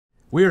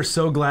We are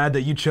so glad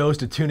that you chose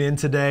to tune in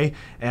today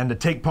and to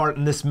take part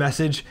in this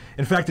message.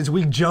 In fact, as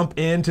we jump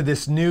into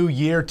this new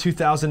year,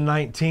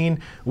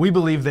 2019, we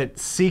believe that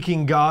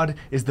seeking God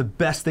is the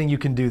best thing you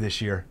can do this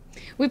year.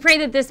 We pray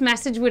that this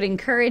message would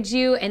encourage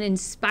you and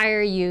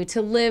inspire you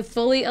to live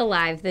fully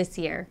alive this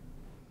year.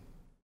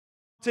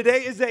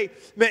 Today is a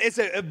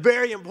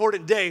very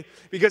important day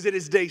because it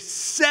is day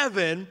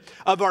 7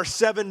 of our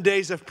 7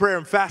 days of prayer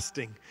and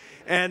fasting.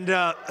 And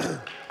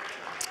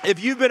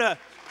if you've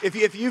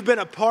been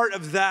a part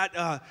of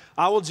that,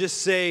 I will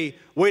just say,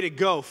 way to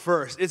go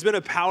first. It's been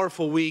a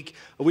powerful week.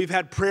 We've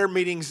had prayer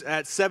meetings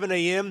at 7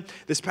 a.m.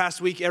 this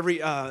past week,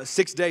 every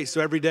 6 days, so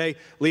every day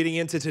leading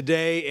into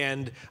today.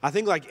 And I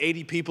think like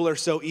 80 people or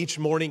so each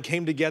morning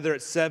came together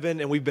at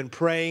 7, and we've been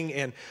praying.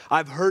 And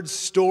I've heard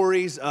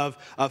stories of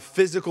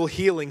physical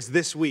healings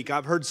this week.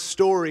 I've heard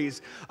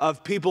stories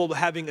of people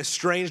having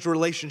estranged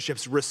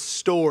relationships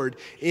restored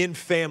in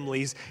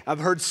families. I've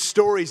heard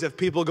stories of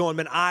people going,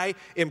 man, I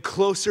am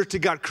closer to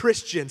God.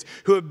 Christians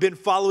who have been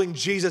following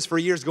Jesus for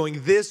years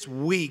going, this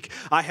week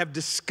I have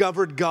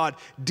discovered God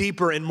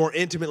deeper and more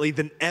intimately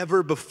than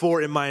ever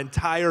before in my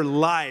entire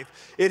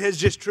life. It has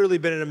just truly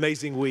been an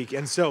amazing week.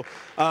 And so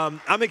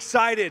I'm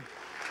excited.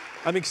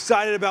 I'm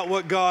excited about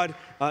what God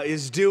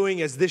is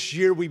doing as this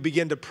year we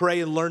begin to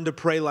pray and learn to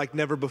pray like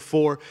never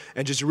before,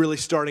 and just really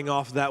starting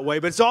off that way.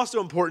 But it's also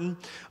important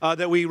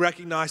that we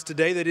recognize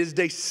today that it is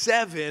day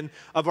 7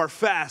 of our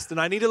fast.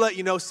 And I need to let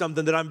you know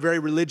something that I'm very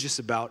religious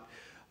about.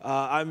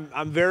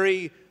 I'm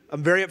very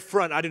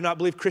upfront. I do not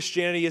believe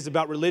Christianity is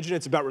about religion.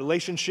 It's about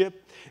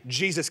relationship.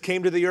 Jesus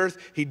came to the earth.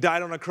 He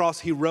died on a cross.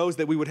 He rose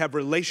that we would have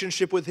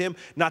relationship with him,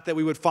 not that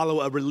we would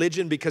follow a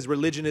religion, because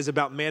religion is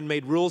about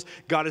man-made rules.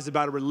 God is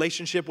about a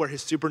relationship where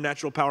his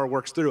supernatural power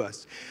works through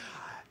us.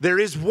 There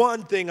is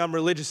one thing I'm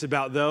religious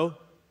about, though,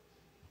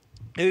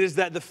 and it is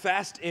that the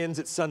fast ends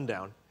at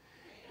sundown.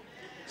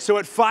 So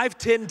at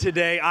 5:10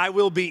 today, I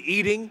will be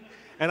eating.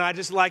 And I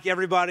just like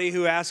everybody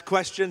who asks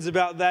questions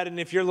about that. And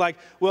if you're like,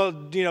 well,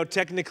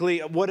 technically,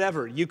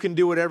 whatever. You can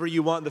do whatever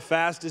you want. The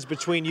fast is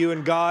between you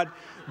and God.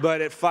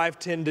 But at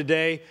 5:10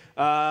 today,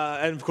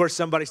 and of course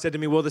somebody said to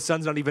me, well, the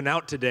sun's not even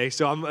out today.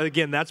 So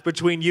again, that's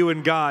between you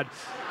and God.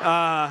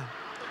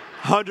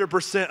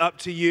 100% up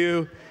to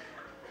you.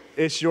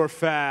 It's your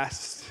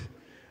fast.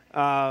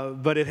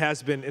 But it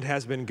has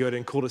been good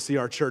and cool to see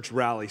our church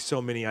rally.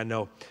 So many I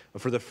know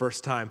for the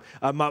first time.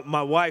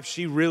 My wife,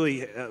 she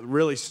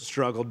really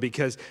struggled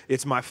because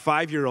it's my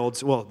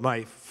 5-year-old's, well,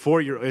 my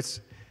 4-year-old,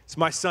 it's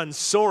my son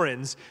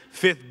Soren's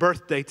 5th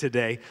birthday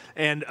today.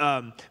 And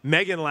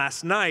Megan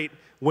last night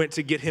went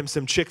to get him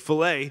some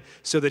Chick-fil-A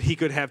so that he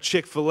could have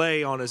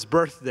Chick-fil-A on his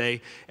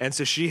birthday. And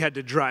so she had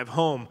to drive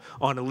home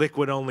on a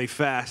liquid-only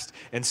fast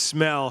and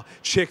smell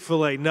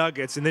Chick-fil-A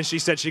nuggets. And then she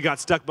said she got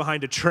stuck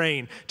behind a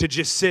train to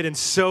just sit and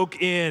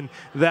soak in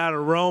that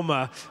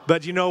aroma.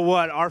 But you know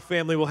what? Our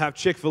family will have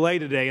Chick-fil-A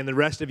today, and the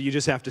rest of you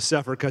just have to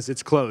suffer because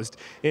it's closed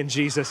in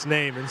Jesus'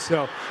 name. And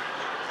so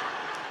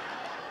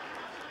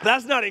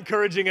that's not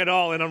encouraging at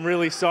all, and I'm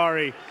really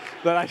sorry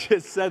that I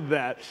just said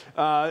that.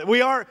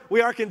 We are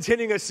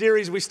continuing a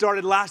series we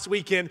started last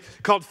weekend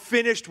called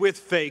Finished with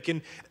Fake.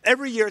 And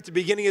every year at the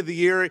beginning of the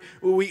year,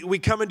 we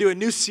come into a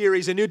new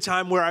series, a new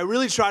time where I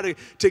really try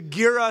to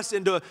gear us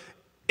in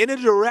a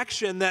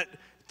direction that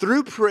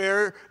through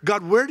prayer,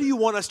 God, where do you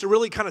want us to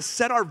really kind of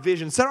set our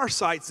vision, set our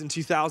sights in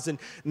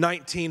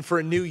 2019 for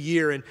a new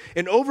year? And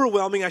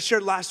overwhelming, I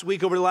shared last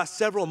week, over the last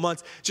several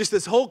months, just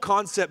this whole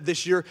concept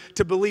this year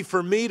to believe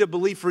for me, to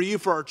believe for you,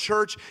 for our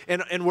church,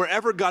 and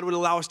wherever God would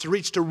allow us to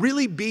reach, to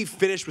really be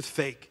finished with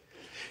fake.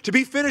 To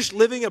be finished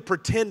living a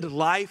pretend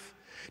life.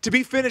 To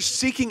be finished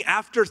seeking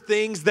after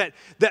things that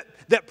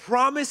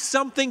promise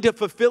something to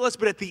fulfill us,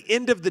 but at the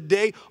end of the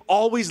day,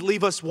 always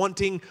leave us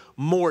wanting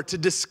more. To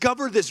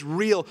discover this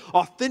real,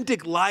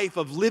 authentic life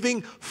of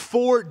living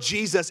for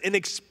Jesus and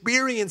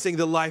experiencing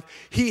the life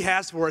he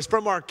has for us,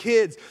 from our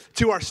kids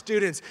to our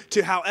students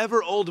to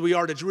however old we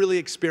are, to really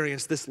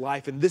experience this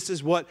life. And this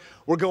is what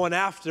we're going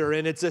after.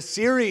 And it's a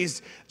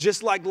series,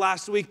 just like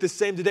last week, the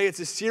same today.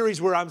 It's a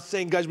series where I'm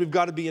saying, guys, we've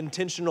got to be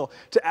intentional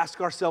to ask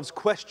ourselves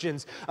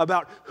questions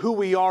about who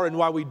we are and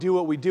why we do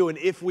what we do. And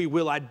if we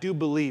will, I do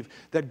believe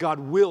that God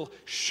will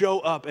show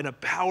up in a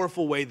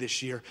powerful way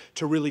this year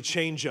to really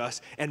change us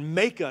and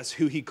make us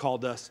who he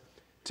called us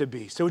to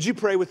be. So would you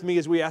pray with me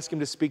as we ask him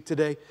to speak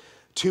today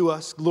to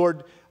us?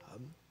 Lord,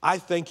 I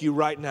thank you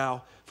right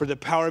now for the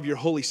power of your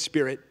Holy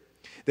Spirit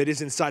that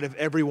is inside of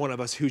every one of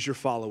us who's your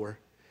follower.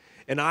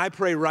 And I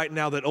pray right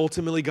now that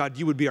ultimately, God,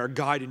 you would be our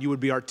guide and you would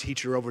be our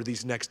teacher over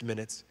these next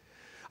minutes.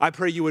 I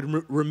pray you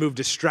would remove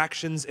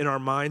distractions in our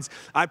minds.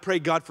 I pray,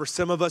 God, for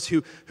some of us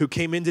who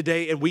came in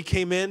today, and we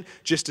came in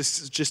just to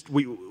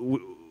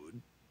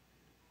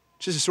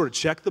sort of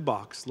check the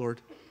box,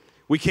 Lord.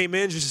 We came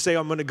in just to say,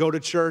 I'm going to go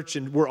to church,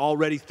 and we're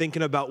already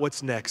thinking about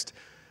what's next.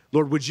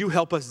 Lord, would you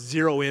help us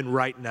zero in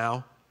right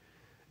now?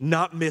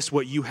 Not miss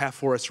what you have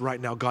for us right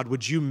now. God,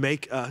 would you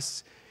make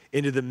us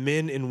into the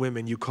men and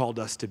women you called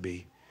us to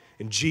be?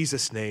 In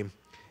Jesus' name,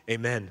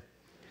 amen.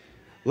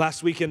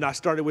 Last weekend, I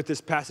started with this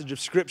passage of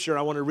Scripture.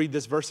 I want to read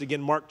this verse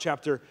again, Mark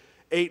chapter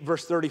 8,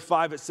 verse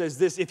 35. It says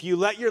this, if you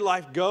let your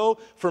life go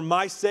for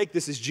my sake,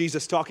 this is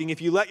Jesus talking,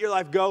 if you let your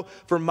life go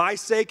for my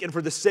sake and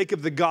for the sake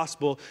of the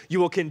gospel, you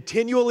will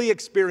continually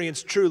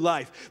experience true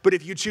life. But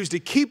if you choose to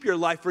keep your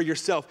life for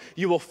yourself,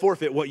 you will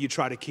forfeit what you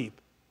try to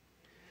keep.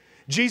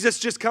 Jesus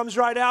just comes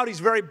right out.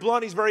 He's very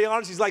blunt. He's very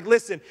honest. He's like,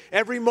 listen,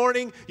 every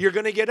morning you're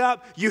going to get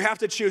up. You have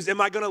to choose.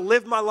 Am I going to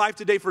live my life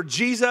today for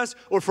Jesus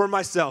or for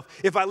myself?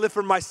 If I live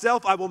for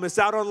myself, I will miss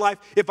out on life.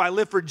 If I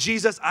live for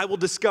Jesus, I will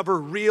discover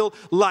real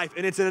life.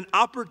 And it's an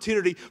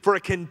opportunity for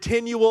a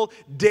continual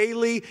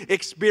daily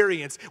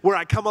experience where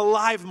I come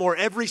alive more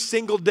every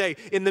single day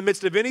in the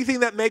midst of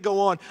anything that may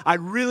go on. I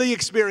really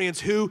experience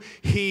who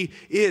He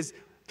is.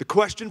 The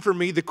question for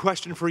me, the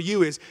question for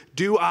you is,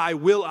 will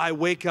I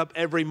wake up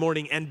every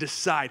morning and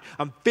decide,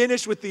 I'm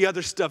finished with the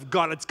other stuff.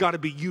 God, it's got to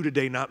be you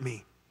today, not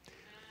me.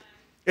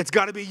 It's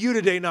got to be you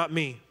today, not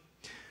me.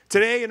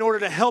 Today, in order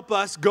to help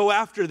us go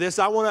after this,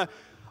 I want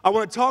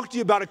to talk to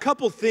you about a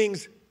couple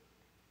things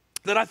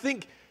that I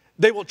think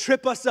they will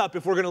trip us up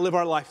if we're going to live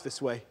our life this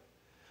way,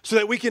 so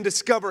that we can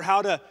discover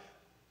how to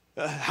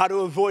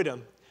avoid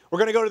them. We're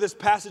going to go to this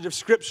passage of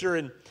Scripture,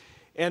 and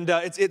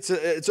it's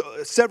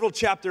several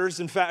chapters,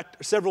 in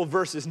fact, several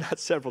verses, not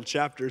several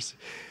chapters.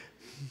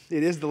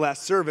 It is the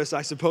last service.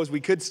 I suppose we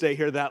could stay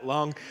here that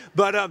long.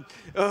 But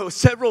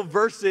several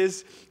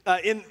verses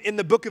in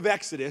the book of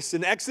Exodus.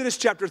 In Exodus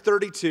chapter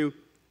 32,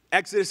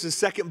 Exodus is the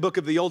second book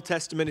of the Old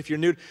Testament if you're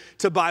new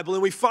to Bible.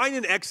 And we find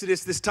in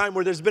Exodus this time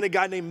where there's been a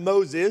guy named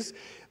Moses.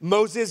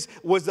 Moses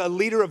was a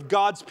leader of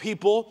God's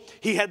people.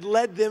 He had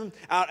led them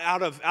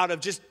out of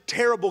just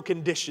terrible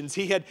conditions.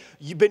 He had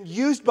been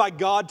used by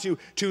God to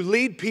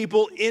lead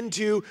people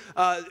into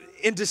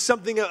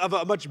something of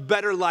a much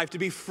better life, to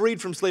be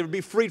freed from slavery, be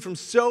freed from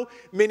so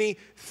many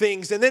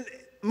things. And then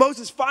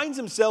Moses finds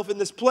himself in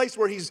this place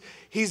where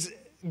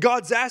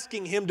God's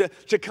asking him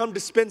to come to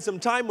spend some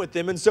time with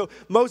him. And so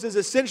Moses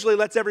essentially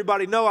lets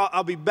everybody know,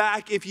 I'll be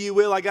back if you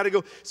will. I got to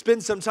go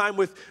spend some time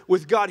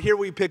with God. Here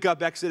we pick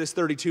up Exodus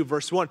 32,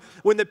 verse 1.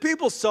 When the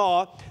people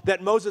saw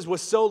that Moses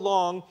was so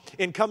long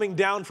in coming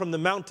down from the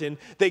mountain,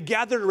 they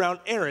gathered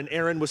around Aaron.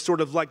 Aaron was sort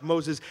of like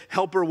Moses'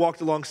 helper,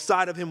 walked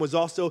alongside of him, was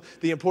also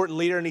the important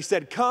leader. And he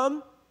said,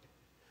 come,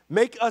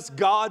 make us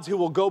gods who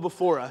will go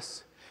before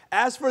us.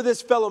 As for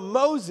this fellow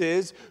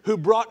Moses who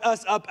brought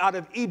us up out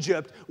of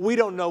Egypt, we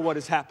don't know what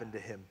has happened to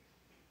him.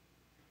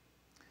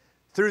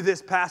 Through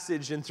this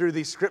passage and through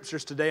these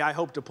scriptures today, I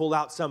hope to pull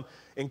out some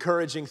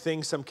encouraging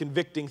things, some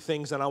convicting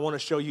things, and I want to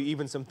show you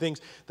even some things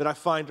that I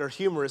find are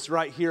humorous.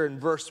 Right here in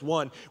verse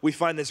 1, we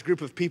find this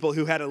group of people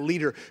who had a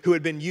leader who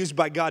had been used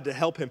by God to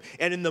help him.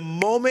 And in the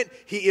moment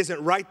he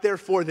isn't right there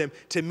for them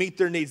to meet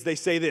their needs, they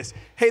say this,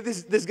 hey,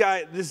 this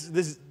guy,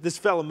 this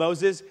fellow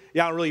Moses,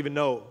 yeah, I don't really even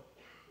know.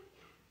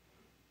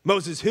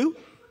 Moses who?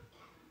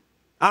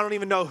 I don't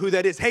even know who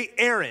that is. Hey,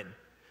 Aaron,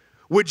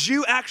 would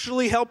you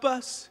actually help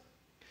us?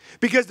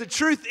 Because the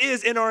truth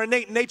is, in our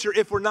innate nature,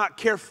 if we're not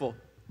careful,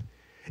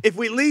 if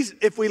we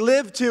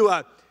live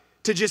to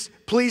just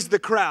please the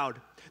crowd,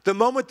 the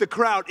moment the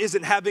crowd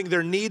isn't having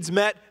their needs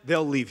met,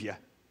 they'll leave you.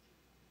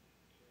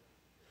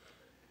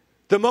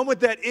 The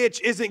moment that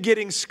itch isn't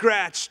getting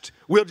scratched,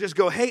 we'll just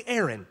go, hey,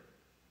 Aaron.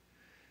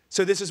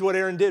 So this is what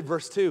Aaron did,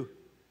 verse 2.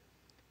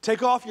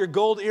 Take off your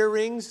gold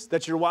earrings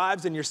that your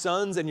wives and your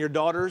sons and your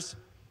daughters,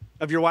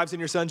 of your wives and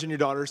your sons and your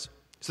daughters.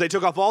 So they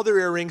took off all their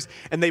earrings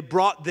and they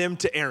brought them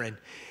to Aaron.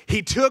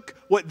 He took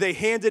what they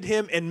handed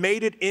him and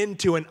made it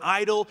into an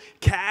idol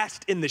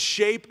cast in the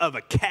shape of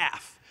a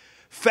calf,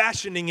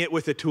 fashioning it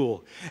with a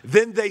tool.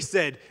 Then they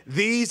said,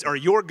 these are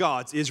your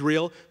gods,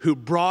 Israel, who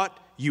brought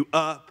you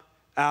up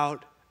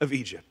out of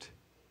Egypt.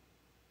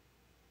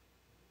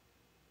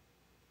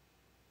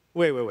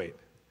 Wait.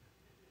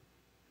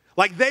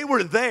 Like they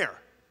were there.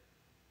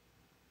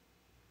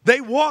 They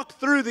walked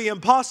through the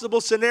impossible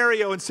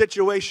scenario and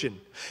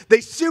situation. They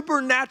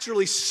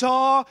supernaturally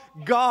saw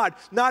God,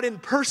 not in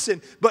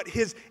person, but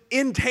his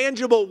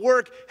intangible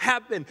work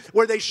happen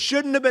where they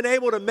shouldn't have been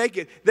able to make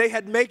it. They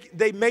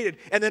made it.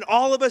 And then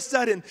all of a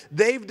sudden,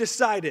 they've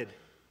decided,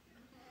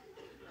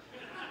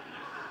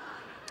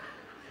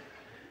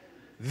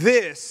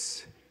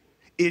 this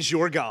is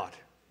your God.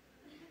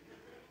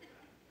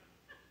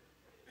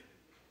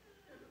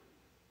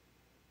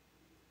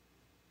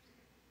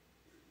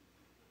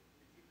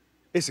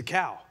 It's a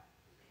cow.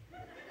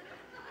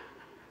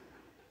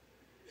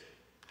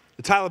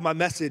 The title of my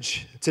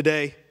message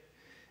today,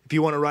 if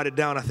you want to write it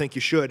down, I think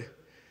you should,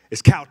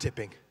 is cow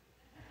tipping.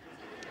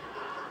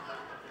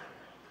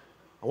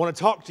 I want to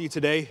talk to you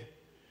today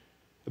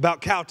about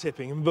cow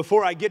tipping. And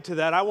before I get to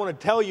that, I want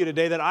to tell you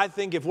today that I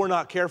think if we're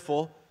not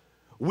careful,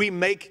 we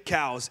make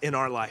cows in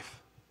our life.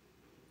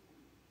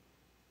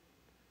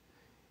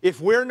 If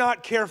we're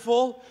not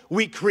careful,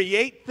 we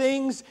create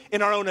things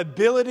in our own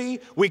ability.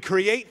 We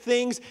create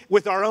things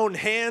with our own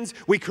hands.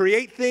 We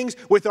create things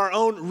with our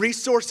own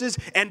resources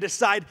and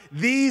decide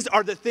these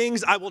are the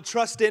things I will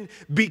trust in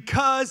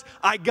because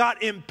I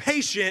got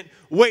impatient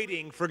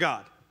waiting for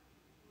God.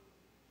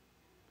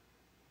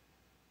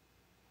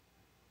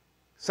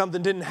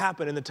 Something didn't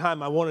happen in the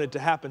time I wanted it to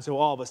happen, so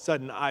all of a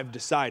sudden I've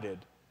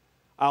decided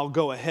I'll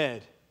go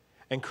ahead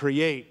and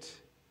create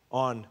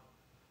on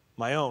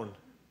my own.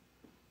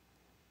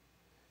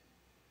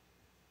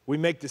 We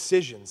make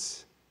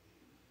decisions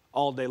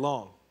all day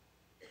long.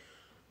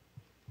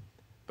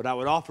 But I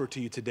would offer to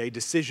you today,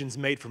 decisions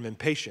made from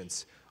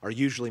impatience are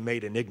usually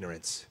made in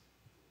ignorance.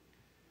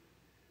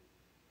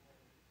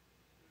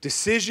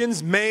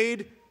 Decisions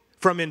made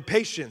from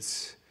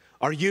impatience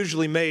are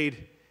usually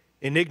made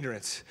in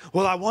ignorance.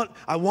 Well, I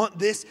want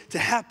this to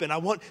happen. I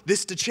want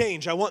this to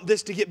change. I want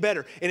this to get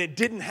better. And it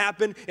didn't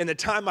happen in the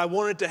time I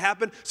wanted it to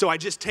happen, so I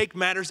just take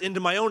matters into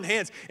my own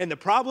hands. And the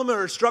problem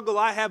or struggle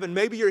I have, and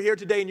maybe you're here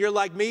today and you're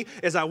like me,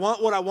 is I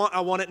want what I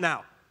want it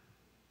now.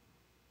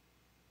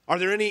 Are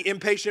there any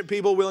impatient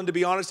people willing to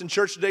be honest in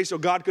church today so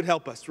God could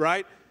help us,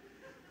 right?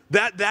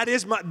 That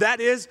is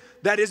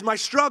my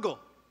struggle.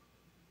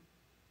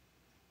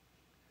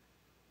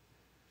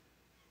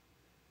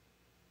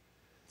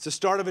 It's the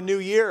start of a new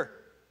year.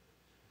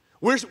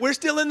 We're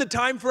still in the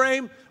time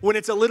frame when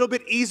it's a little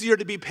bit easier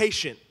to be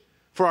patient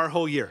for our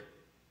whole year.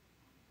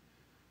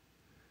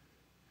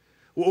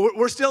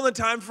 We're still in the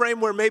time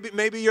frame where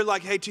maybe you're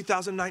like, hey,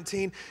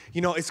 2019,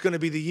 it's going to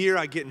be the year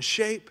I get in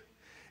shape.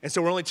 And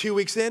so we're only 2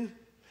 weeks in.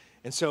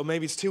 And so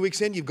maybe it's 2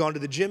 weeks in, you've gone to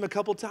the gym a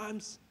couple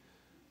times.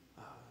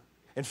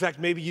 In fact,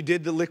 maybe you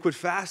did the liquid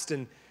fast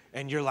and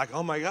you're like,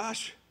 oh my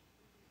gosh,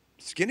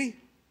 skinny.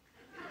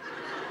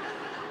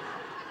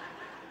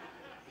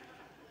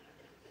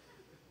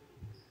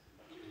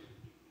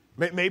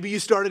 Maybe you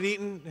started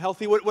eating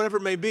healthy, whatever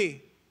it may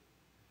be.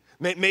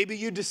 Maybe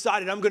you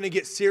decided I'm going to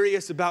get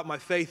serious about my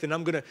faith and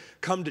I'm going to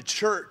come to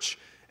church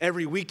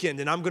every weekend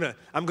and I'm going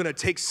to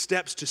take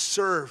steps to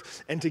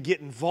serve and to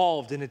get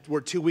involved. And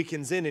we're 2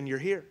 weekends in and you're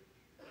here.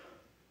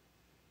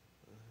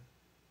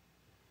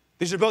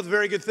 These are both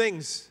very good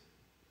things.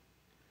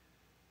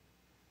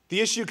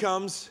 The issue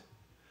comes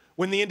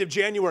when the end of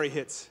January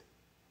hits.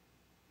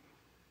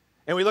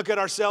 And we look at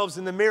ourselves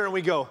in the mirror and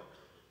we go,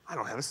 I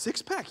don't have a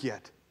six-pack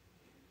yet.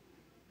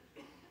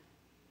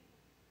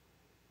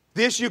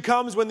 The issue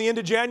comes when the end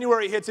of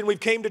January hits and we've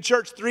came to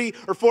church 3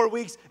 or 4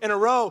 weeks in a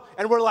row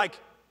and we're like,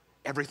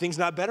 everything's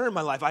not better in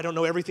my life. I don't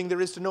know everything there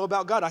is to know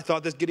about God. I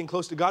thought this getting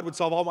close to God would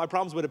solve all my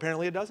problems, but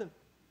apparently it doesn't.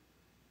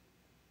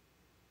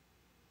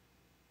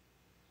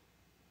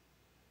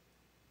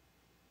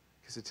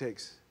 Because it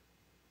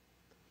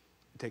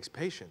takes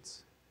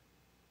patience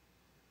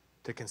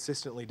to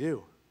consistently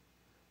do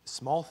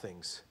small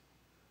things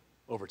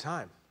over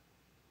time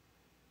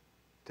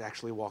to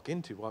actually walk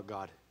into what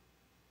God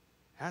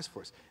has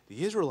for us.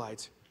 The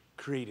Israelites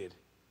created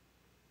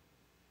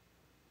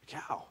a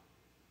cow.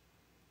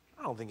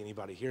 I don't think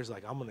anybody here is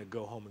like, I'm going to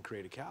go home and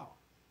create a cow.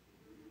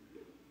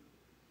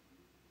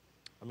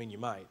 I mean, you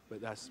might,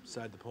 but that's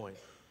beside the point.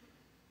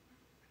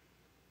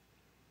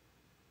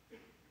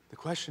 The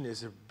question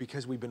is,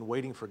 because we've been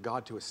waiting for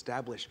God to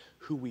establish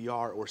who we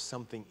are or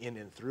something in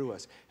and through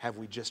us, have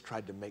we just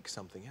tried to make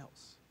something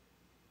else?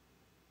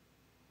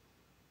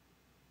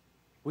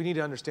 We need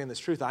to understand this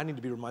truth. I need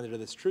to be reminded of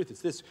this truth.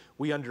 It's this: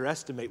 we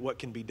underestimate what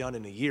can be done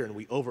in a year and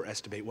we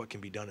overestimate what can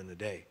be done in a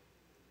day.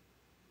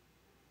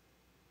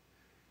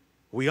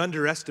 We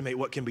underestimate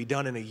what can be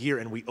done in a year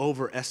and we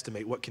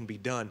overestimate what can be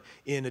done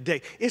in a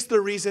day. It's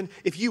the reason,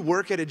 if you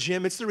work at a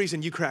gym, it's the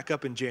reason you crack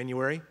up in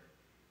January,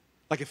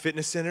 like a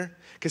fitness center,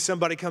 because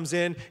somebody comes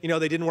in, they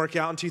didn't work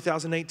out in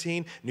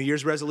 2018, New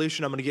Year's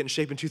resolution, I'm going to get in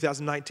shape in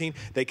 2019.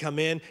 They come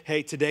in,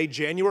 hey, today,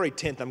 January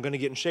 10th, I'm going to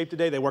get in shape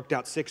today. They worked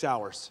out 6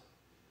 hours.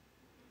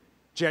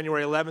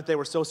 January 11th, they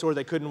were so sore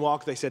they couldn't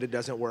walk, they said it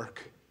doesn't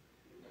work.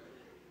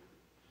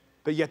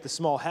 But yet the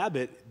small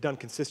habit done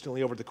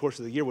consistently over the course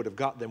of the year would have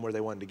got them where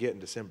they wanted to get in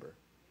December.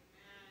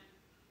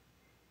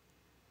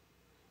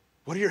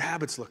 What do your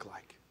habits look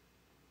like?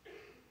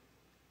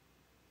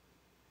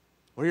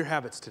 What are your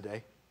habits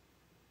today?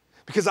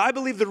 Because I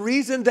believe the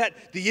reason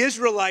that the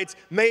Israelites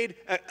made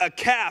a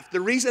calf,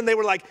 the reason they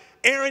were like,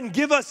 Aaron,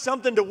 give us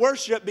something to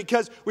worship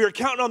because we were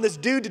counting on this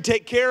dude to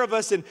take care of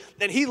us and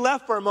he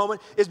left for a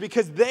moment, is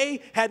because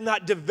they had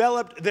not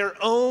developed their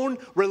own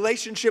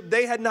relationship.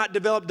 They had not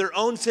developed their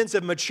own sense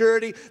of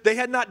maturity. They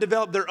had not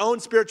developed their own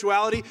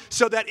spirituality,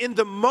 so that in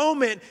the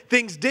moment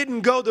things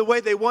didn't go the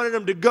way they wanted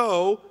them to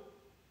go,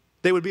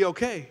 they would be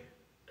okay.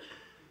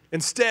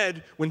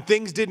 Instead, when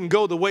things didn't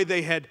go the way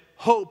they had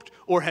hoped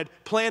or had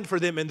planned for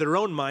them in their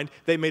own mind,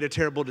 they made a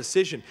terrible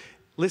decision.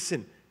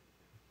 Listen,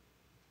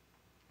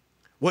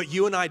 what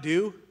you and I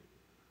do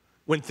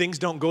when things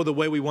don't go the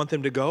way we want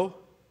them to go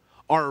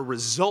are a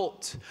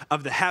result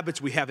of the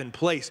habits we have in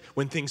place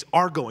when things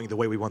are going the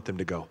way we want them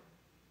to go.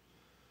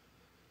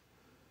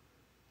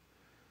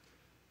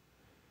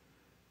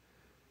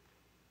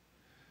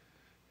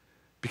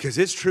 Because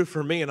it's true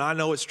for me, and I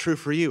know it's true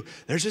for you.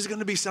 There's just going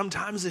to be some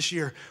times this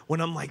year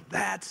when I'm like,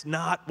 that's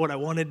not what I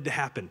wanted to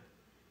happen.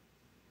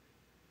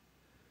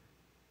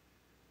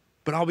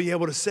 But I'll be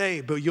able to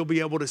say, but you'll be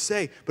able to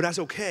say, but that's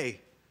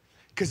okay,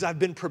 because I've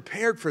been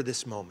prepared for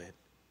this moment.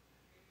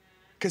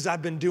 Because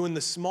I've been doing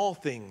the small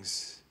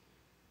things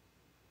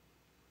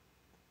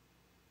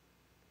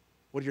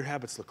What do your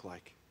habits look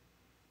like?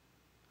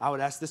 I would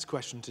ask this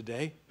question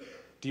today.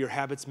 Do your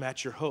habits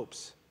match your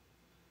hopes?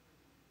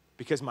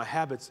 Because my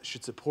habits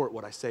should support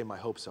what I say my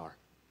hopes are.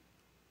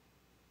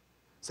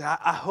 So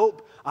I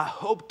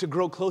hope to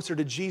grow closer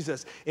to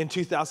Jesus in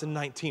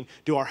 2019.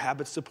 Do our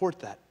habits support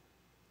that?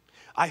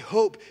 I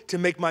hope to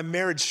make my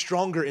marriage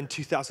stronger in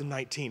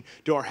 2019.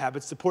 Do our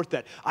habits support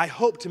that? I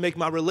hope to make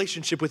my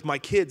relationship with my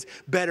kids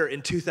better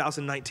in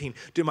 2019.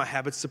 Do my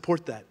habits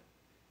support that?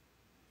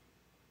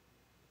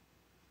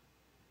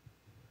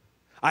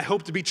 I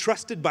hope to be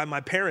trusted by my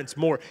parents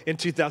more in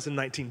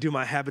 2019. Do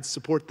my habits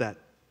support that?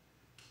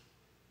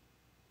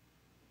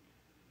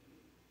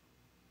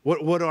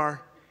 What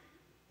are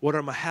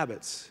my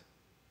habits?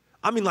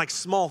 I mean, like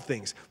small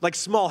things, like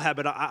small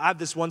habit. I have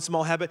this one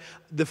small habit.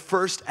 The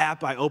first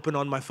app I open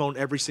on my phone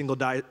every single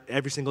day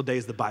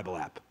is the Bible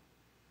app.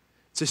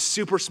 It's a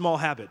super small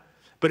habit,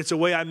 but it's a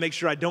way I make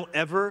sure I don't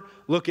ever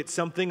look at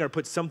something or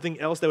put something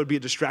else that would be a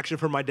distraction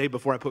for my day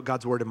before I put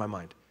God's word in my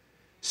mind.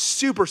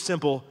 Super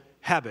simple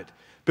habit.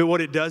 But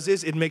what it does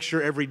is it makes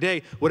sure every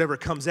day, whatever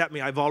comes at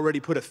me, I've already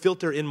put a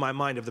filter in my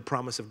mind of the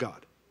promise of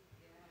God.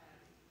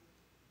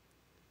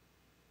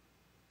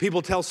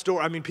 People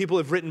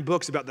have written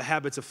books about the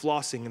habits of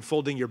flossing and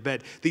folding your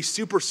bed. These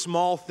super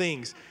small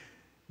things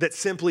that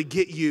simply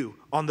get you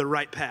on the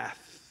right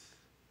path.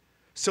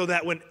 So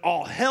that when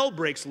all hell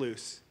breaks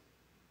loose,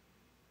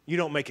 you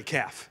don't make a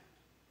calf.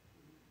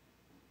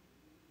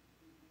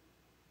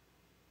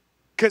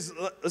 Because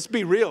let's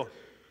be real,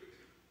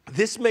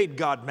 this made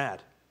God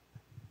mad.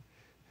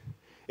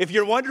 If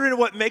you're wondering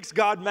what makes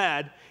God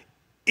mad,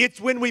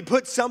 it's when we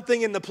put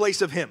something in the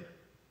place of Him.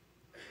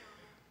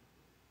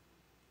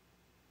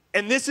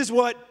 And this is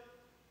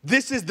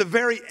the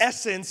very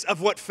essence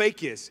of what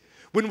fake is.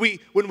 When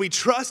we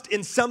trust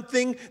in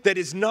something that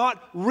is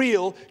not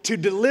real to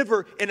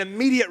deliver an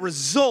immediate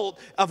result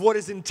of what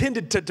is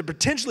intended to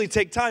potentially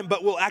take time,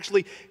 but will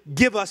actually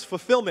give us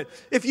fulfillment.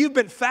 If you've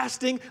been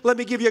fasting, let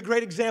me give you a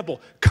great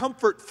example.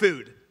 Comfort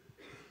food.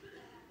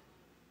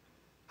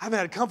 I haven't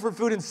had comfort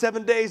food in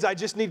 7 days. I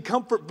just need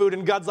comfort food.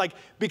 And God's like,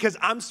 because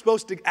I'm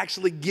supposed to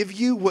actually give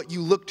you what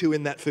you look to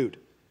in that food.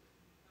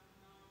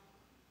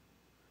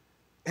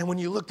 And when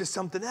you look to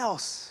something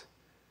else,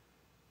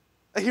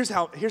 here's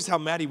how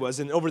mad he was.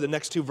 And over the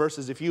next two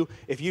verses, if you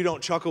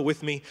don't chuckle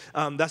with me,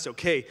 that's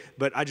okay.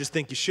 But I just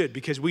think you should,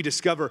 because we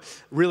discover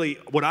really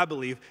what I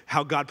believe,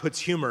 how God puts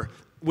humor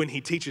when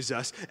he teaches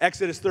us.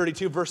 Exodus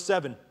 32, verse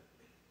 7.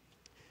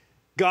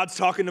 God's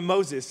talking to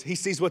Moses. He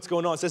sees what's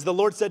going on. It says, the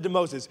Lord said to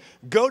Moses,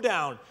 go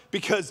down,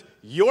 because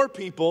your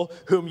people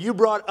whom you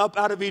brought up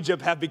out of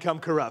Egypt have become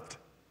corrupt.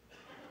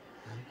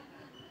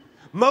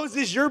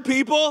 Moses, your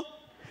people,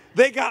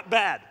 they got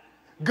bad.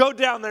 Go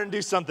down there and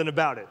do something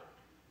about it.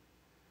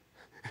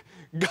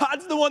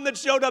 God's the one that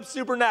showed up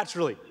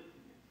supernaturally.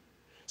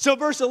 So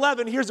verse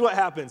 11, here's what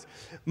happens.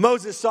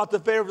 Moses sought the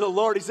favor of the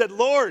Lord. He said,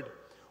 Lord,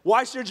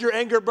 why should your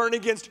anger burn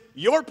against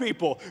your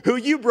people, who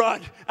you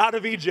brought out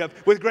of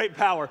Egypt with great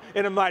power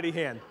and a mighty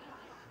hand?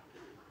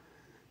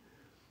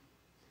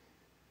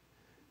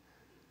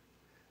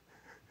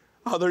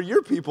 Oh, they're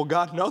your people,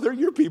 God. No, they're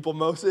your people,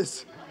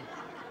 Moses.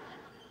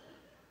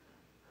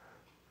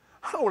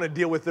 I don't want to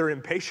deal with their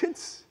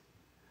impatience.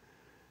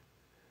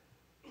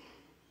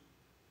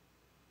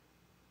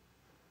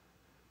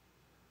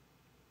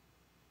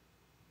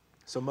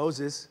 So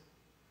Moses,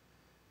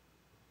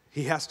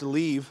 he has to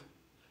leave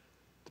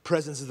the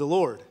presence of the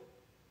Lord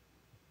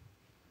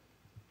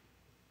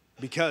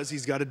because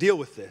he's got to deal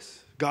with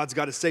this. God's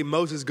got to say,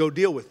 Moses, go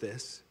deal with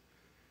this.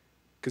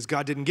 Because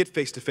God didn't get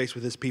face-to-face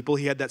with his people.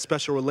 He had that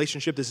special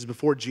relationship. This is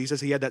before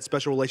Jesus. He had that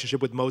special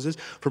relationship with Moses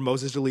for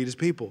Moses to lead his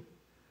people.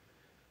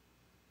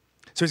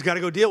 So he's got to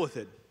go deal with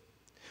it.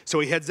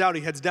 So he heads out,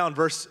 he heads down.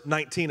 Verse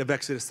 19 of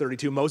Exodus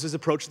 32. Moses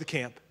approached the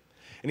camp,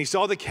 and he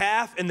saw the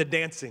calf and the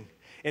dancing,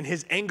 and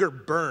his anger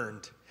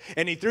burned.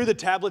 And he threw the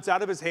tablets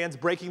out of his hands,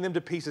 breaking them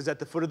to pieces at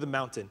the foot of the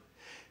mountain.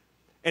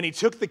 And he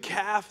took the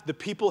calf the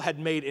people had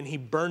made, and he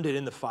burned it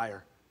in the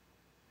fire.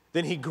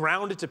 Then he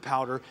ground it to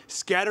powder,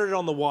 scattered it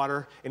on the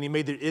water, and he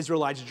made the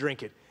Israelites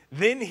drink it.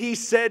 Then he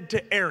said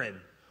to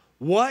Aaron,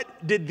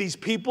 what did these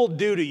people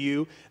do to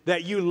you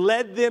that you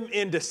led them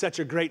into such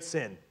a great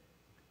sin?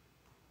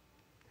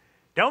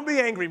 Don't be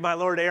angry, my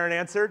Lord, Aaron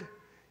answered.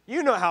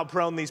 You know how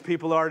prone these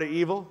people are to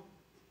evil.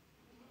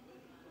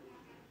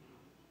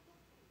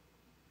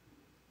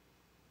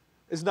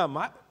 It's not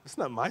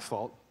my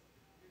fault,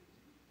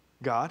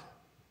 God.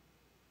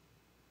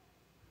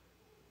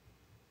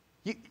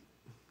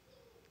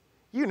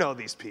 You know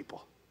these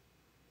people.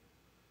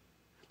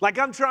 Like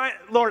I'm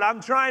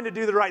trying to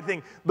do the right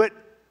thing, but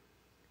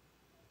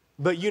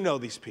you know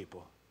these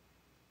people.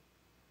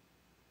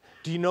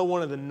 Do you know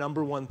one of the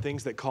number one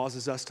things that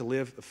causes us to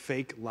live a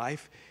fake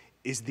life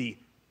is the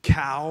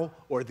cow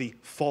or the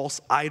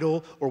false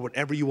idol or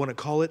whatever you want to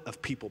call it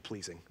of people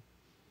pleasing?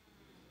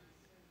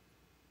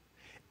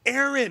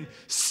 Aaron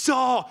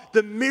saw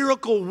the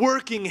miracle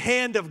working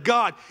hand of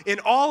God,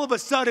 and all of a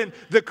sudden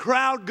the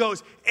crowd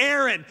goes,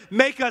 Aaron,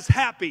 make us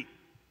happy.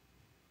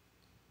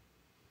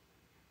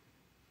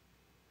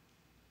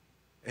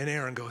 And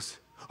Aaron goes,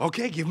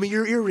 okay, give me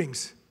your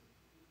earrings.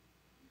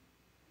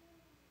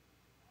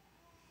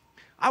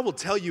 I will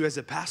tell you as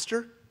a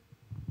pastor,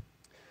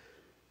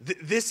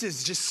 this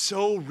is just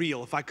so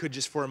real, if I could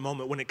just for a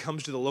moment, when it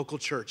comes to the local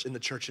church and the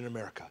church in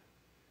America.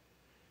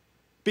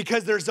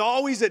 Because there's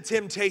always a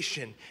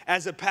temptation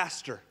as a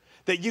pastor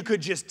that you could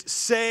just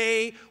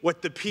say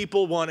what the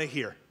people want to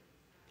hear.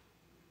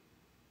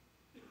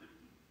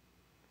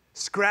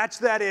 Scratch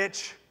that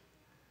itch,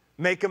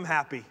 make them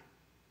happy.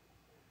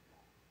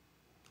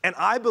 And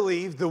I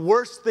believe the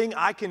worst thing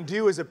I can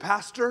do as a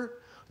pastor,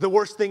 the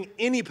worst thing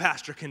any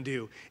pastor can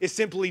do, is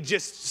simply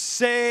just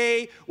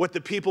say what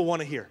the people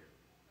want to hear.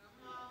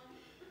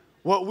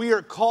 What we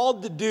are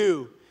called to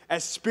do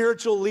as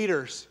spiritual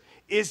leaders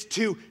is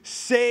to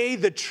say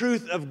the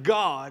truth of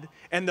God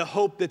and the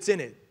hope that's in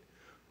it.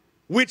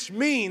 Which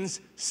means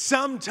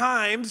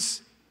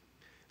sometimes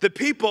the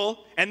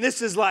people, and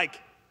this is like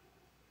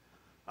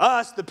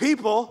us, the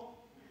people,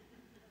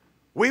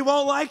 we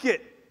won't like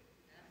it.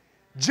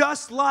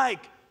 Just like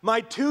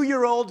my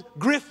 2-year-old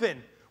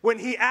Griffin, when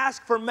he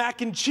asked for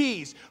mac and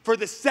cheese for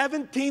the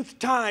 17th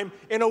time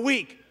in a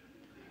week.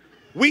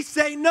 We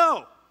say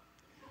no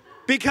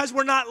because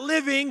we're not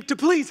living to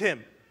please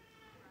him.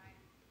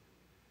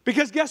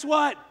 Because guess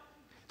what?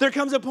 There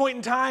comes a point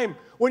in time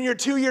when you're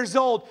 2 years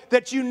old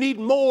that you need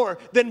more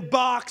than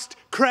boxed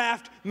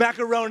Kraft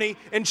macaroni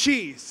and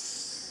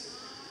cheese.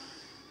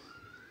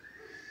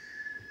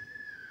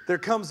 There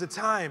comes a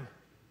time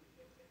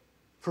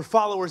for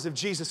followers of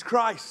Jesus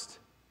Christ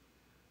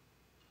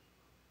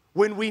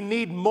when we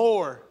need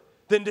more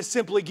than to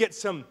simply get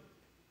some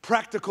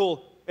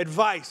practical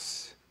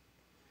advice.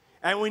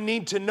 And we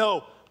need to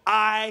know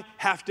I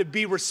have to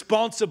be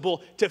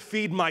responsible to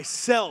feed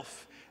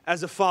myself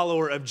as a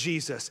follower of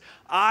Jesus.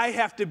 I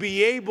have to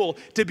be able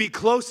to be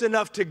close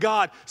enough to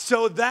God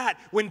so that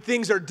when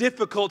things are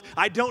difficult,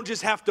 I don't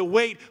just have to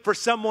wait for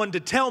someone to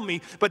tell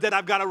me, but that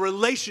I've got a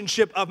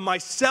relationship of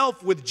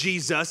myself with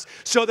Jesus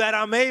so that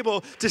I'm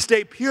able to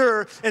stay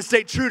pure and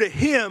stay true to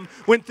Him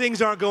when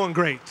things aren't going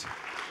great.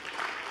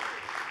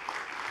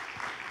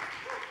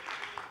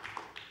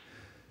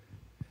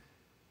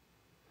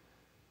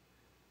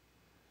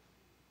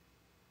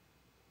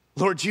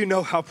 Lord, you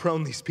know how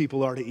prone these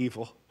people are to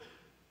evil.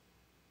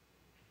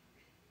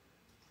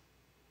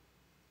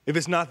 If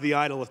it's not the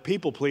idol of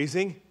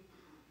people-pleasing,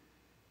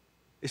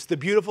 it's the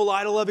beautiful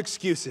idol of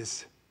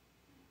excuses.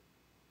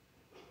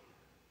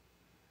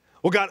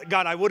 Well,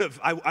 God, I would have,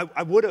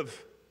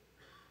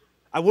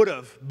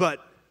 but,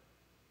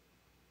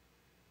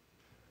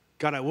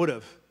 God, I would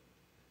have,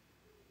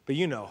 but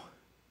you know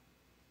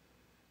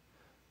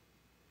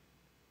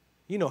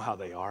how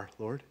they are,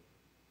 Lord.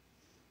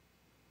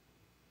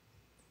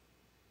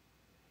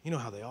 You know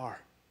how they are.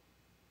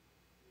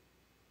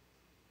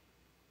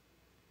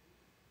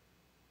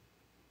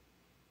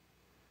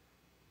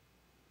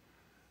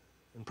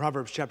 In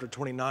Proverbs chapter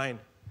 29,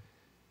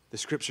 the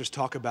scriptures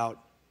talk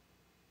about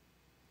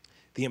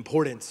the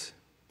importance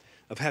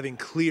of having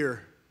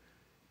clear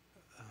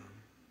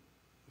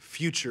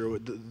future.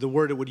 The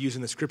word it would use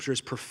in the scripture is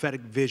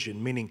prophetic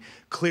vision, meaning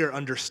clear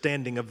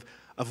understanding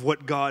of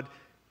what God's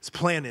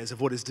plan is,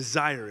 of what His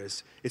desire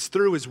is. It's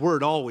through His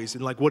word always,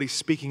 and like what He's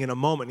speaking in a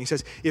moment. He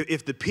says,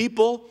 if the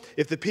people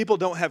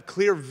don't have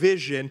clear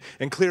vision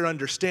and clear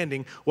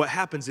understanding, what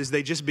happens is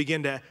they just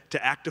begin to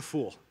act a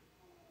fool.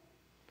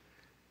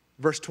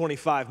 Verse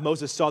 25,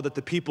 Moses saw that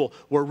the people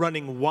were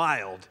running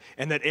wild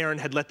and that Aaron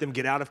had let them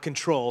get out of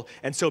control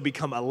and so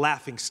become a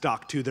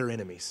laughingstock to their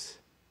enemies.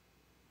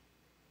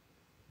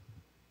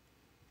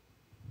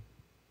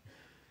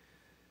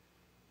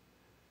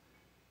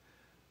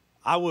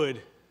 I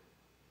would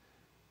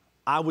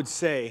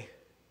say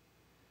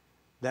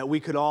that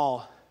we could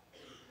all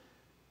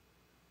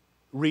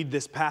read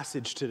this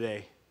passage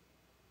today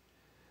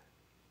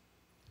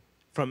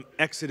from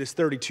Exodus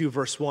 32,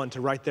 verse 1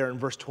 to right there in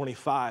verse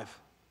 25.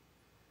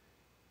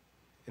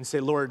 And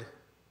say, Lord,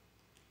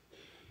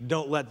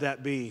 don't let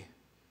that be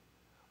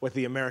what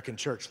the American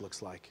church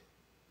looks like.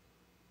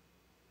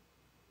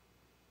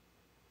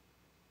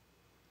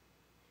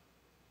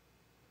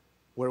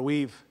 Where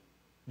we've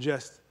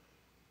just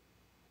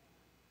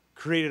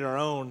created our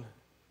own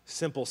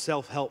simple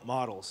self-help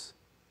models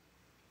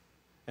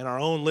and our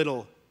own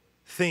little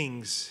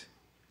things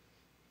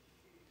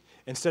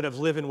instead of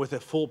living with a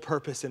full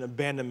purpose and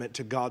abandonment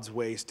to God's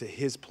ways, to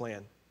His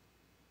plan.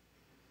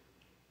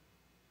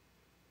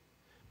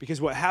 Because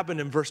what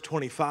happened in verse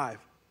 25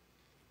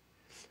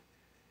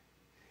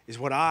 is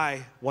what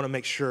I want to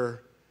make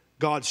sure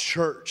God's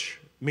church,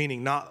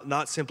 meaning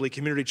not simply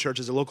community church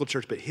as a local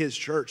church, but His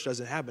church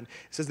doesn't happen.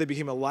 It says they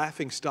became a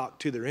laughingstock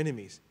to their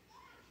enemies.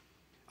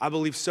 I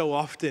believe so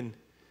often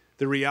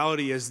the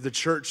reality is the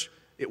church,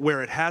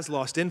 where it has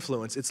lost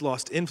influence, it's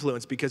lost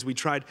influence because we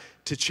tried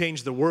to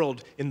change the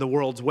world in the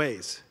world's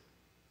ways.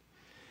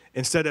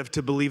 Instead of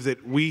to believe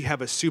that we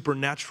have a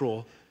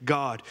supernatural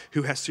God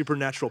who has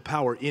supernatural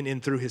power in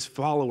and through His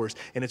followers.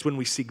 And it's when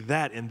we seek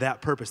that and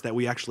that purpose that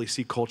we actually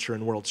see culture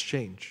and worlds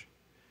change.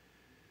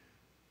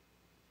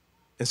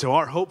 And so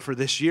our hope for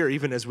this year,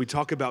 even as we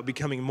talk about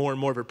becoming more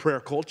and more of a prayer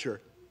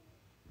culture,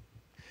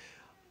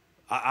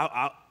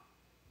 I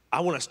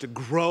want us to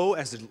grow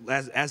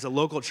as a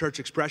local church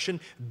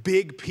expression,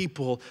 big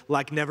people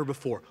like never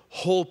before,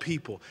 whole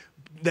people,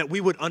 that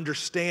we would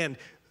understand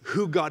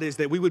who God is,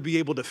 that we would be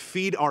able to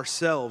feed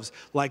ourselves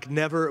like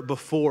never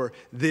before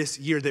this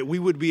year, that we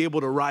would be able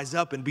to rise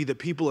up and be the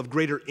people of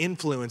greater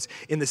influence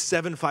in the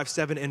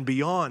 757 and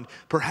beyond,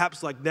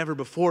 perhaps like never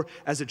before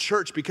as a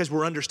church, because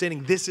we're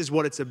understanding this is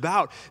what it's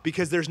about,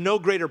 because there's no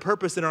greater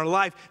purpose in our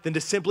life than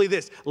to simply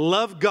this,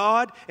 love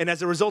God, and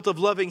as a result of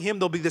loving Him,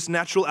 there'll be this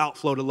natural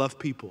outflow to love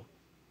people.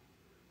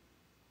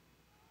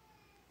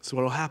 So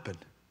what will happen?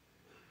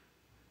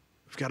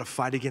 We've got to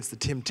fight against the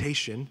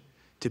temptation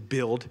to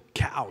build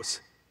cows.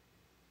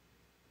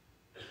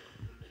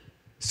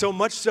 So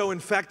much so, in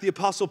fact, the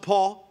Apostle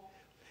Paul,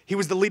 he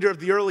was the leader of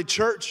the early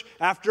church.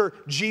 After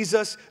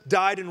Jesus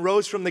died and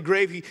rose from the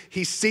grave,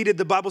 he's seated.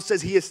 The Bible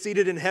says he is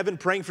seated in heaven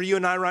praying for you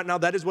and I right now.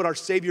 That is what our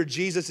Savior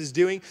Jesus is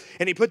doing.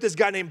 And he put this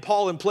guy named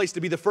Paul in place to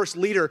be the first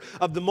leader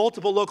of the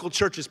multiple local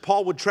churches.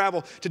 Paul would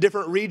travel to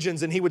different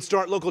regions and he would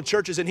start local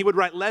churches and he would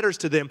write letters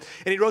to them.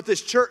 And he wrote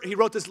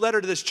this letter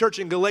to this church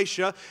in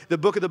Galatia. The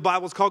book of the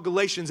Bible is called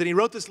Galatians. And he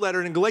wrote this letter.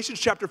 And in Galatians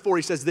chapter 4,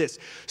 he says this,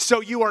 "So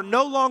you are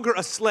no longer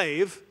a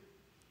slave,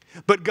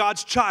 but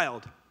God's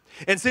child.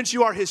 And since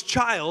you are His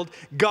child,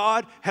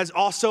 God has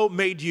also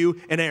made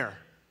you an heir."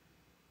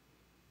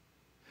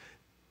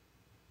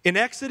 In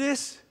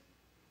Exodus,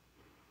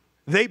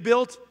 they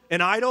built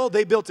an idol,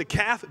 they built a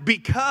calf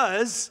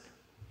because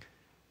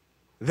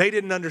they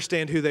didn't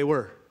understand who they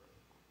were.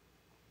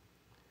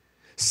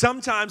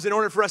 Sometimes in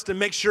order for us to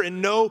make sure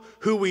and know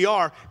who we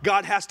are,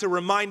 God has to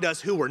remind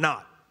us who we're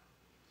not.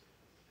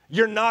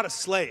 You're not a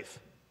slave.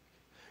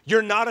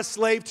 You're not a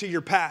slave to your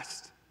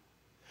past.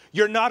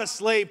 You're not a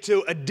slave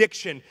to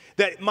addiction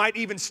that might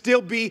even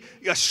still be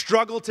a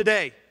struggle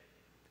today.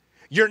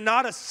 You're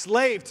not a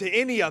slave to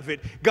any of it.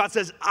 God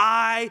says,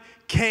 I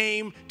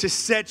came to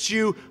set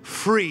you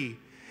free.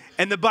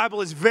 And the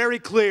Bible is very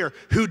clear.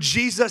 Who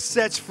Jesus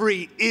sets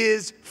free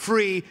is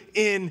free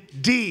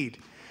indeed.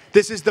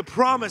 This is the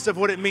promise of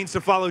what it means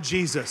to follow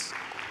Jesus.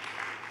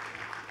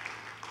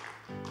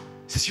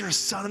 It says you're a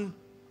son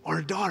or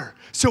a daughter.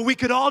 So we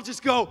could all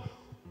just go,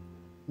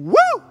 woo,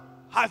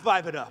 high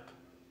five it up.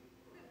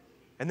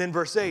 And then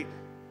verse 8,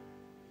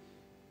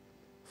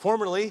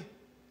 formerly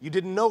you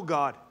didn't know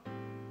God,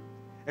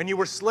 and you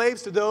were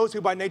slaves to those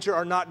who by nature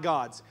are not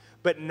God's.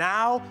 But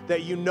now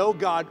that you know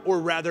God,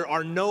 or rather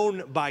are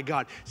known by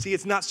God. See,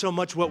 it's not so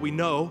much what we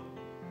know,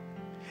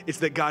 it's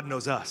that God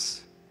knows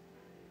us.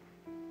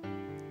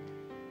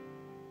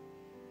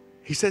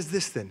 He says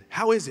this then,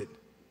 how is it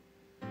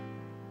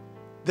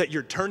that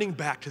you're turning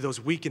back to those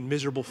weak and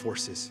miserable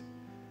forces?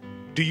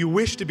 Do you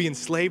wish to be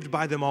enslaved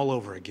by them all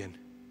over again?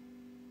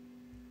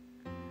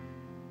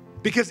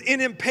 Because in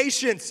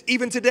impatience,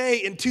 even today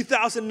in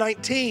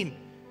 2019,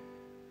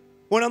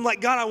 when I'm like,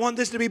 God, I want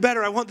this to be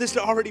better. I want this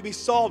to already be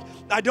solved.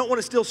 I don't want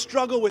to still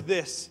struggle with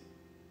this.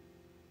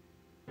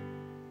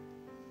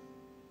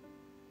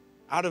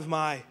 Out of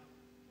my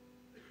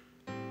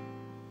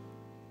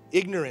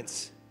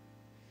ignorance,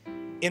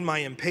 in my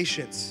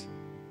impatience,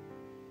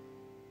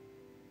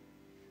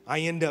 I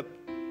end up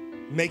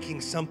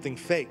making something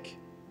fake.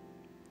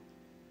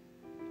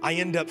 I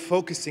end up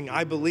focusing,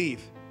 I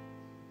believe,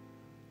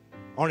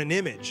 on an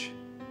image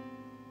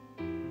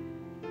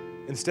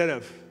instead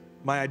of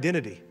my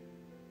identity.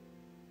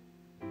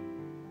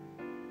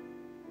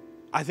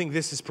 I think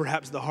this is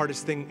perhaps the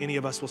hardest thing any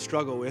of us will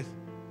struggle with.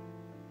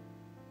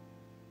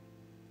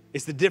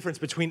 It's the difference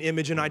between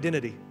image and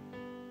identity.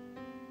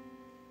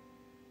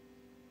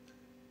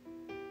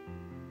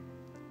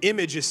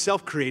 Image is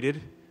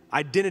self-created.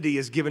 Identity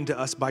is given to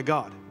us by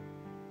God.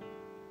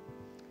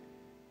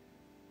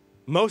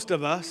 Most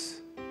of us,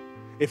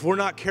 if we're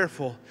not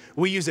careful,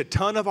 we use a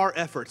ton of our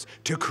efforts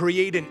to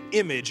create an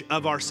image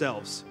of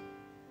ourselves.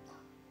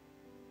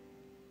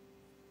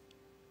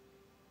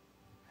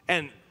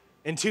 And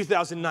in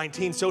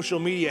 2019, social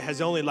media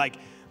has only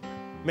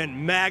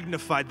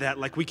magnified that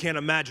like we can't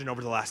imagine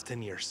over the last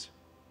 10 years.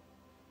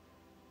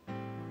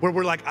 Where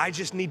we're like, I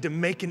just need to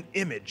make an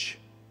image.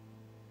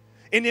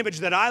 An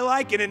image that I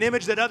like and an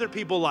image that other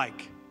people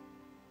like.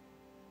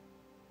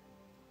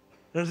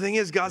 And the thing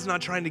is, God's not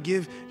trying to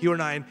give you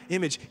and I an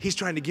image. He's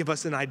trying to give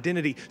us an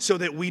identity so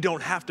that we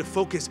don't have to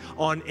focus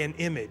on an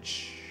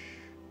image.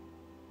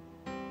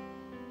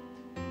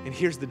 And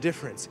here's the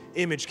difference.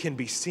 Image can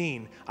be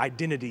seen.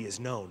 Identity is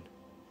known.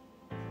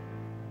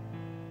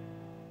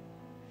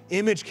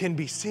 Image can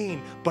be seen,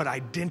 but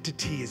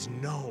identity is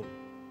known.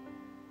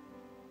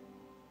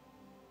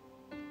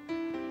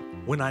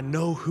 When I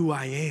know who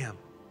I am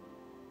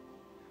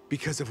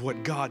because of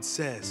what God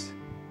says,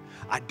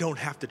 I don't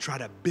have to try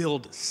to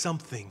build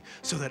something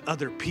so that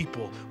other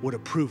people would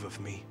approve of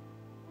me.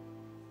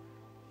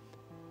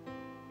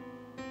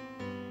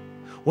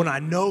 when I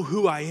know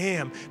who I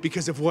am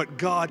because of what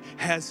God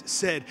has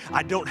said.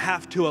 I don't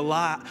have to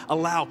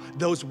allow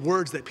those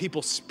words that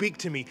people speak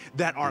to me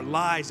that are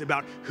lies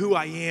about who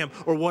I am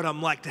or what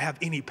I'm like to have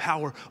any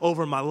power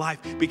over my life,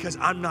 because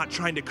I'm not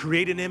trying to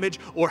create an image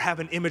or have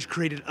an image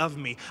created of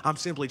me. I'm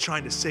simply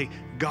trying to say,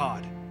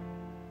 God,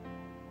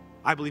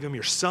 I believe I'm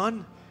your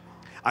son.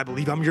 I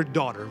believe I'm your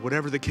daughter,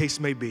 whatever the case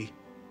may be.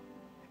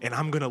 And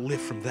I'm going to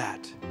live from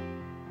that.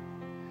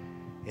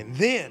 And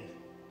then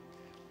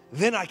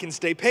I can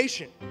stay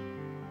patient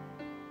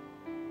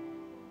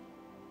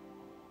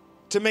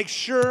to make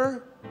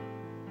sure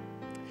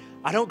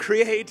I don't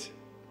create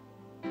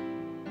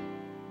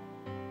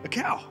a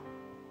cow.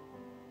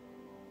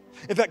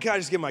 In fact, can I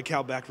just get my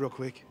cow back real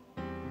quick?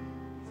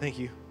 Thank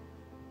you.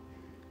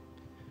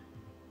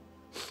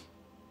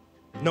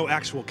 No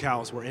actual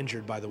cows were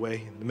injured, by the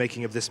way, in the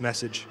making of this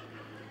message.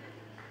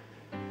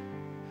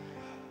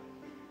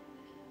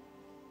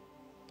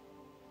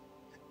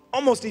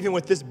 Almost even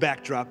with this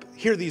backdrop,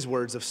 hear these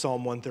words of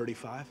Psalm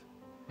 135.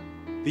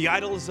 The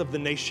idols of the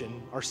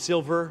nation are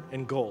silver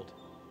and gold,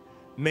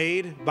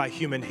 made by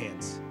human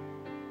hands.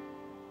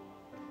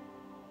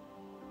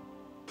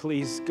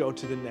 Please go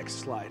to the next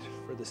slide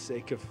for the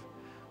sake of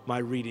my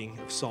reading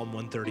of Psalm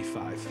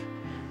 135.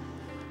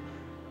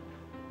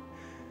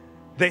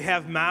 They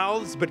have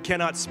mouths but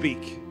cannot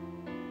speak,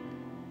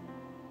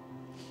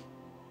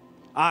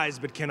 eyes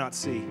but cannot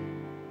see,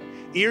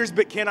 ears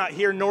but cannot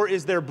hear, nor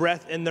is there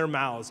breath in their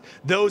mouths.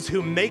 Those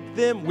who make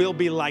them will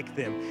be like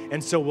them,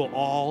 and so will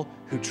all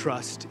who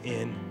trust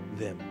in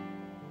them.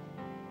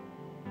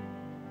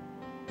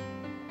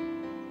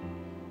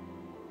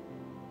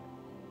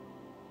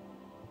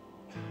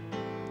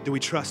 Do we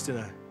trust in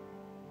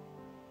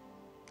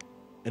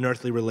an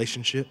earthly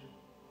relationship?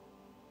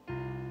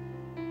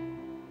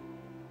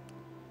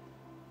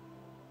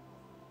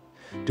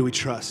 Do we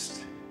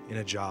trust in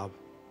a job?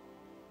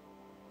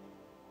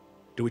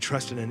 Do we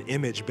trust in an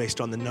image based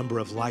on the number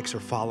of likes or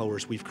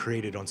followers we've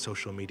created on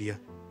social media?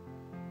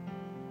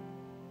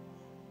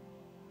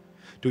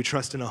 Do we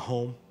trust in a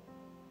home?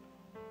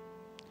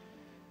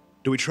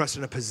 Do we trust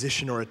in a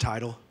position or a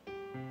title?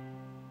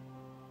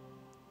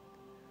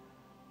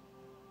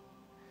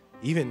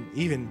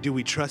 Even do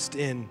we trust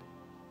in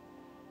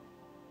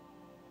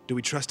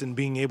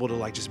being able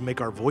to just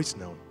make our voice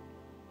known?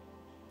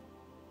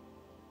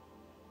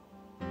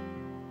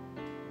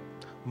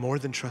 More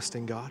than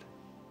trusting God?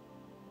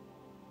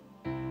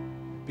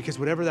 Because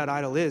whatever that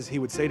idol is, he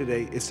would say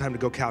today, it's time to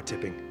go cow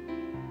tipping.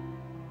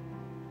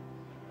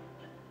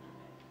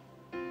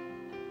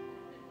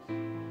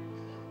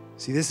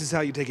 See, this is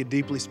how you take a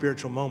deeply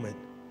spiritual moment.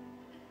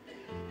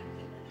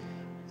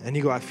 And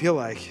you go, I feel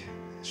like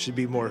it should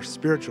be more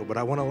spiritual, but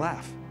I want to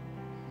laugh.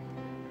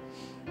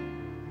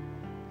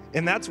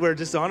 And that's where,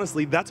 just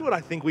honestly, that's what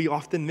I think we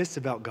often miss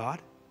about God,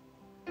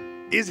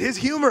 is his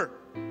humor.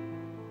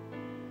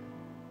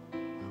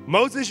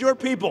 Moses, your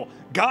people.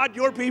 God,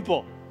 your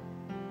people.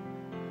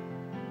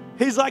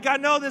 He's like, I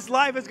know this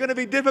life is going to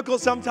be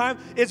difficult sometimes.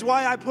 It's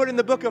why I put in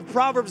the book of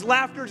Proverbs,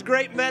 laughter's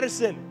great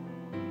medicine.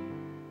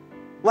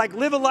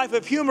 Live a life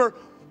of humor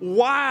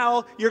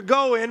while you're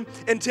going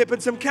and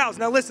tipping some cows.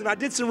 Now listen, I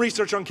did some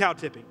research on cow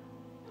tipping.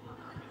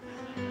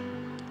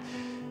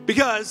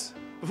 Because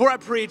before I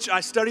preach,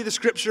 I study the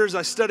scriptures,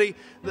 I study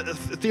the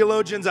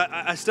theologians,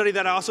 I study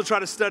that. I also try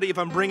to study if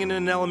I'm bringing in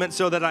an element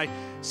so that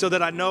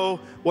I know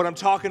what I'm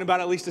talking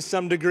about, at least to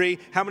some degree.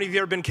 How many of you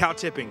have ever been cow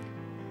tipping?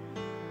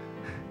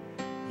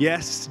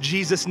 Yes,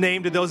 Jesus'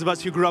 name to those of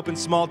us who grew up in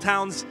small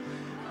towns.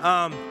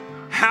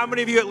 How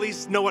many of you at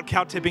least know what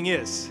cow tipping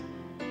is?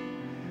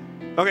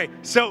 Okay,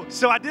 so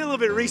I did a little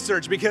bit of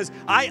research because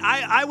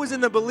I was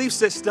in the belief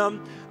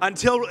system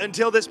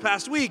until this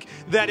past week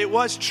that it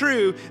was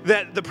true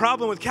that the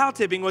problem with cow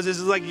tipping was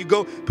you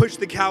go push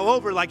the cow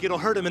over, it'll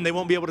hurt them and they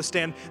won't be able to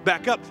stand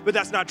back up. But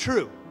that's not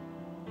true.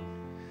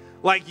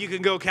 You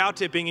can go cow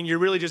tipping and you're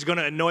really just going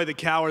to annoy the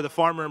cow or the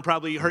farmer and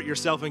probably hurt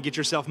yourself and get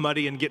yourself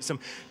muddy and get some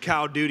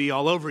cow duty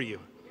all over you.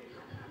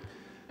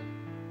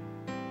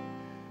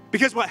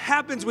 Because what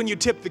happens when you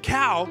tip the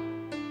cow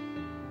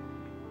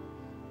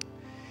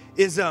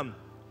is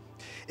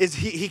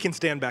he can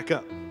stand back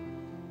up.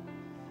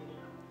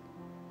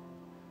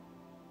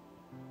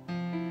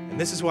 And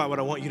this is why what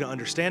I want you to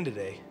understand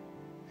today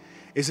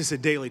is this a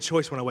daily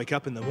choice when I wake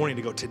up in the morning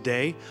to go,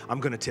 today I'm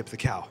going to tip the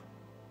cow.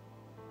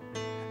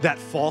 That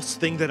false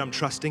thing that I'm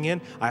trusting in,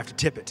 I have to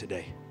tip it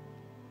today.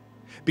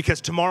 Because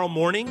tomorrow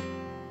morning,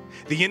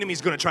 the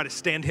enemy's going to try to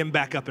stand him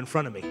back up in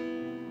front of me.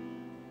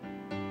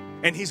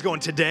 And he's going,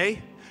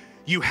 today,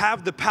 you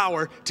have the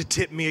power to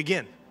tip me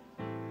again.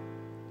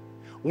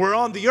 We're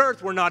on the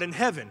earth, we're not in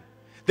heaven.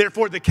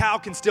 Therefore, the cow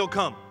can still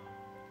come.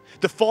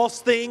 The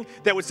false thing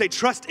that would say,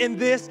 trust in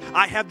this,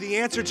 I have the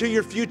answer to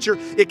your future,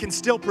 it can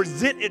still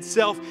present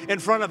itself in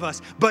front of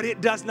us, but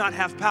it does not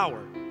have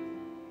power.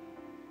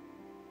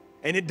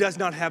 And it does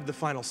not have the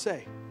final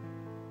say.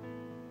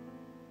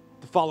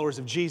 The followers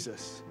of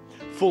Jesus,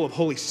 full of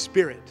Holy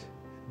Spirit,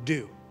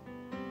 do.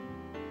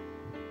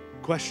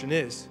 Question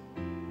is,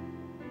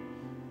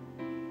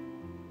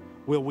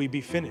 will we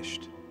be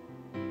finished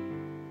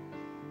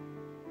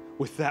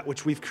with that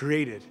which we've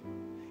created,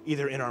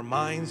 either in our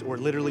minds or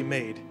literally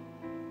made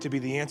to be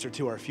the answer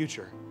to our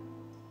future,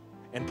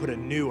 and put a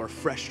new or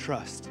fresh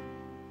trust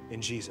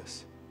in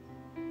Jesus.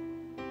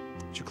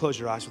 Would you close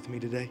your eyes with me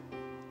today?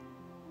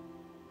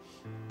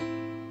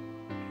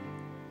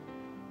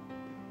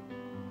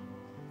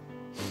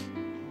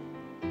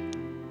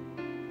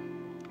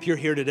 If you're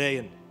here today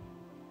and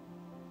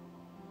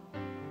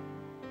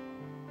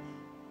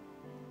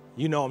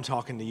you know I'm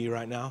talking to you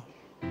right now,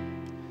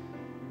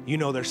 you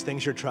know there's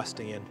things you're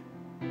trusting in,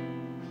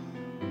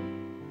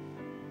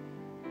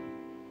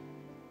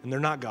 and they're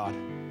not God,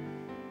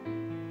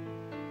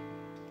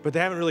 but they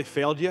haven't really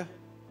failed you,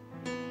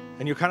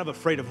 and you're kind of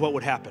afraid of what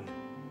would happen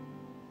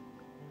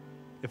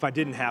if I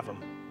didn't have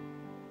them.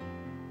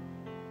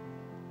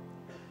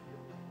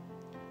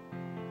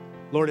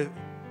 Lord,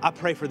 I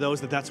pray for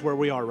those that's where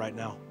we are right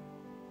now.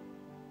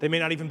 They may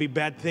not even be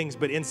bad things,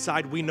 but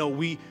inside we know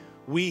we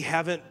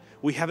haven't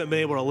been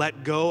able to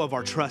let go of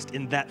our trust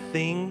in that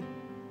thing.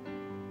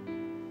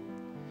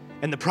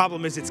 And the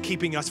problem is it's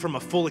keeping us from a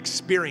full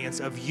experience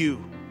of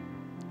you.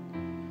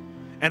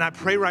 And I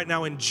pray right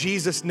now in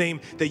Jesus' name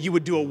that you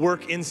would do a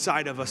work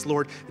inside of us,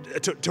 Lord,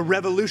 to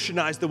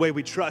revolutionize the way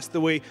we trust,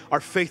 the way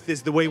our faith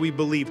is, the way we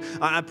believe.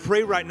 I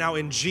pray right now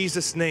in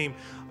Jesus' name,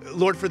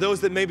 Lord, for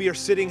those that maybe are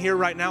sitting here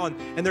right now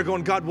and they're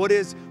going, God, what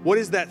is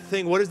that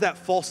thing? What is that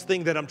false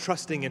thing that I'm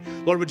trusting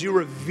in? Lord, would you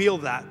reveal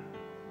that?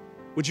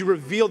 Would you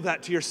reveal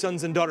that to your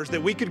sons and daughters,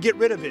 that we could get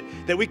rid of it,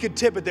 that we could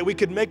tip it, that we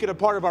could make it a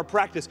part of our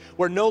practice,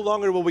 where no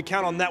longer will we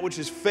count on that which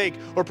is fake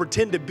or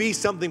pretend to be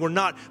something we're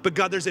not. But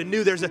God, there's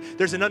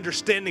an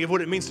understanding of what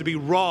it means to be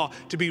raw,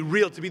 to be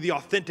real, to be the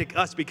authentic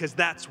us, because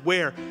that's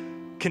where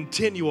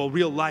continual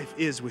real life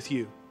is with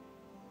you.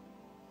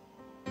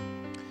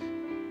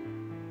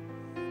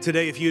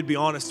 Today, if you'd be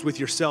honest with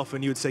yourself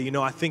and you would say,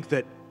 I think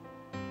that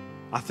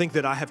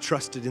I have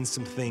trusted in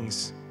some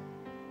things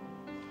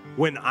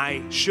when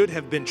I should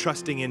have been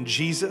trusting in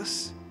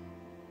Jesus.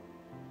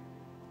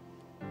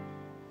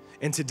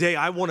 And today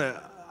I want to,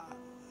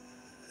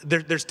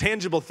 there's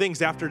tangible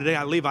things after today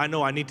I leave I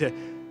know I need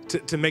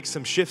to make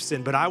some shifts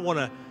in, but I want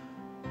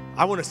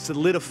to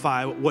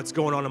solidify what's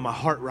going on in my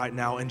heart right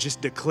now and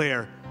just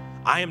declare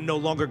I am no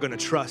longer going to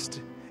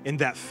trust in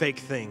that fake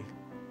thing.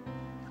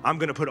 I'm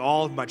going to put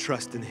all of my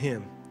trust in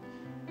Him.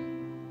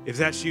 If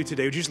that's you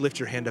today, would you just lift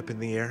your hand up in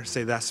the air?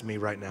 Say, that's me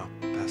right now,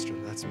 Pastor.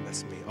 That's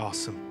me.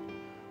 Awesome.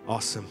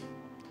 Awesome.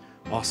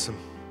 Awesome.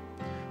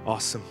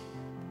 Awesome.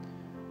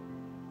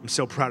 I'm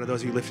so proud of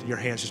those of you lifting your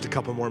hands. Just a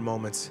couple more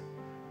moments,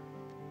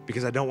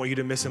 because I don't want you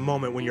to miss a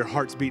moment when your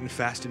heart's beating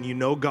fast and you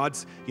know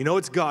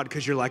it's God,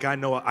 because you're like, I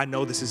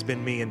know this has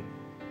been me and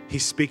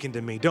He's speaking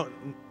to me. Don't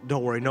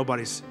worry.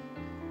 Nobody's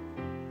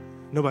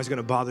going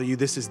to bother you.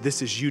 This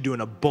is you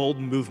doing a bold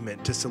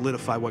movement to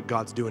solidify what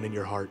God's doing in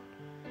your heart.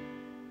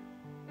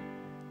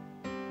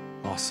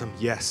 Awesome.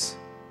 Yes.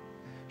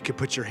 You can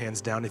put your hands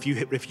down. If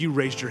you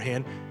raised your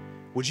hand,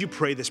 would you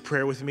pray this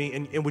prayer with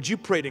me? And would you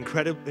pray it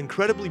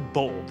incredibly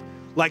bold?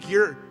 Like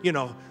you're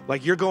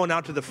going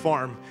out to the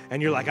farm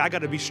and you're like, I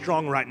got to be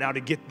strong right now to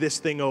get this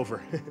thing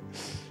over.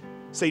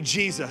 Say,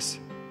 Jesus,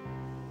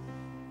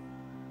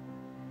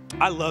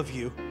 I love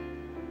you.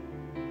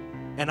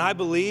 And I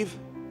believe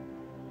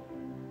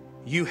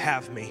you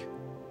have me.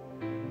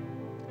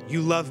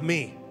 You love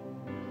me.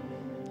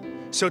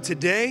 So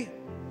today,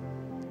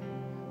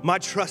 my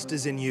trust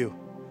is in you.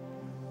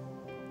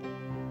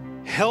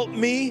 Help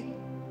me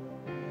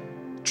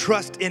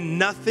trust in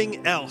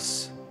nothing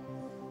else.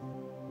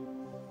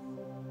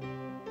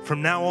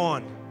 From now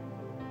on,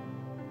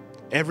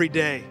 every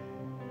day,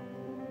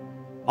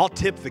 I'll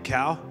tip the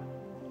cow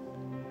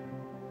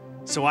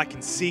so I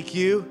can seek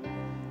you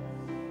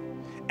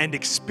and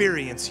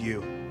experience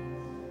you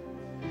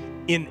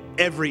in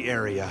every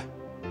area.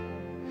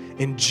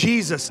 In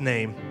Jesus'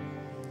 name,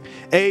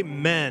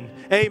 amen.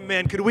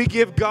 Amen. Could we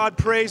give God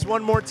praise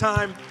one more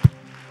time?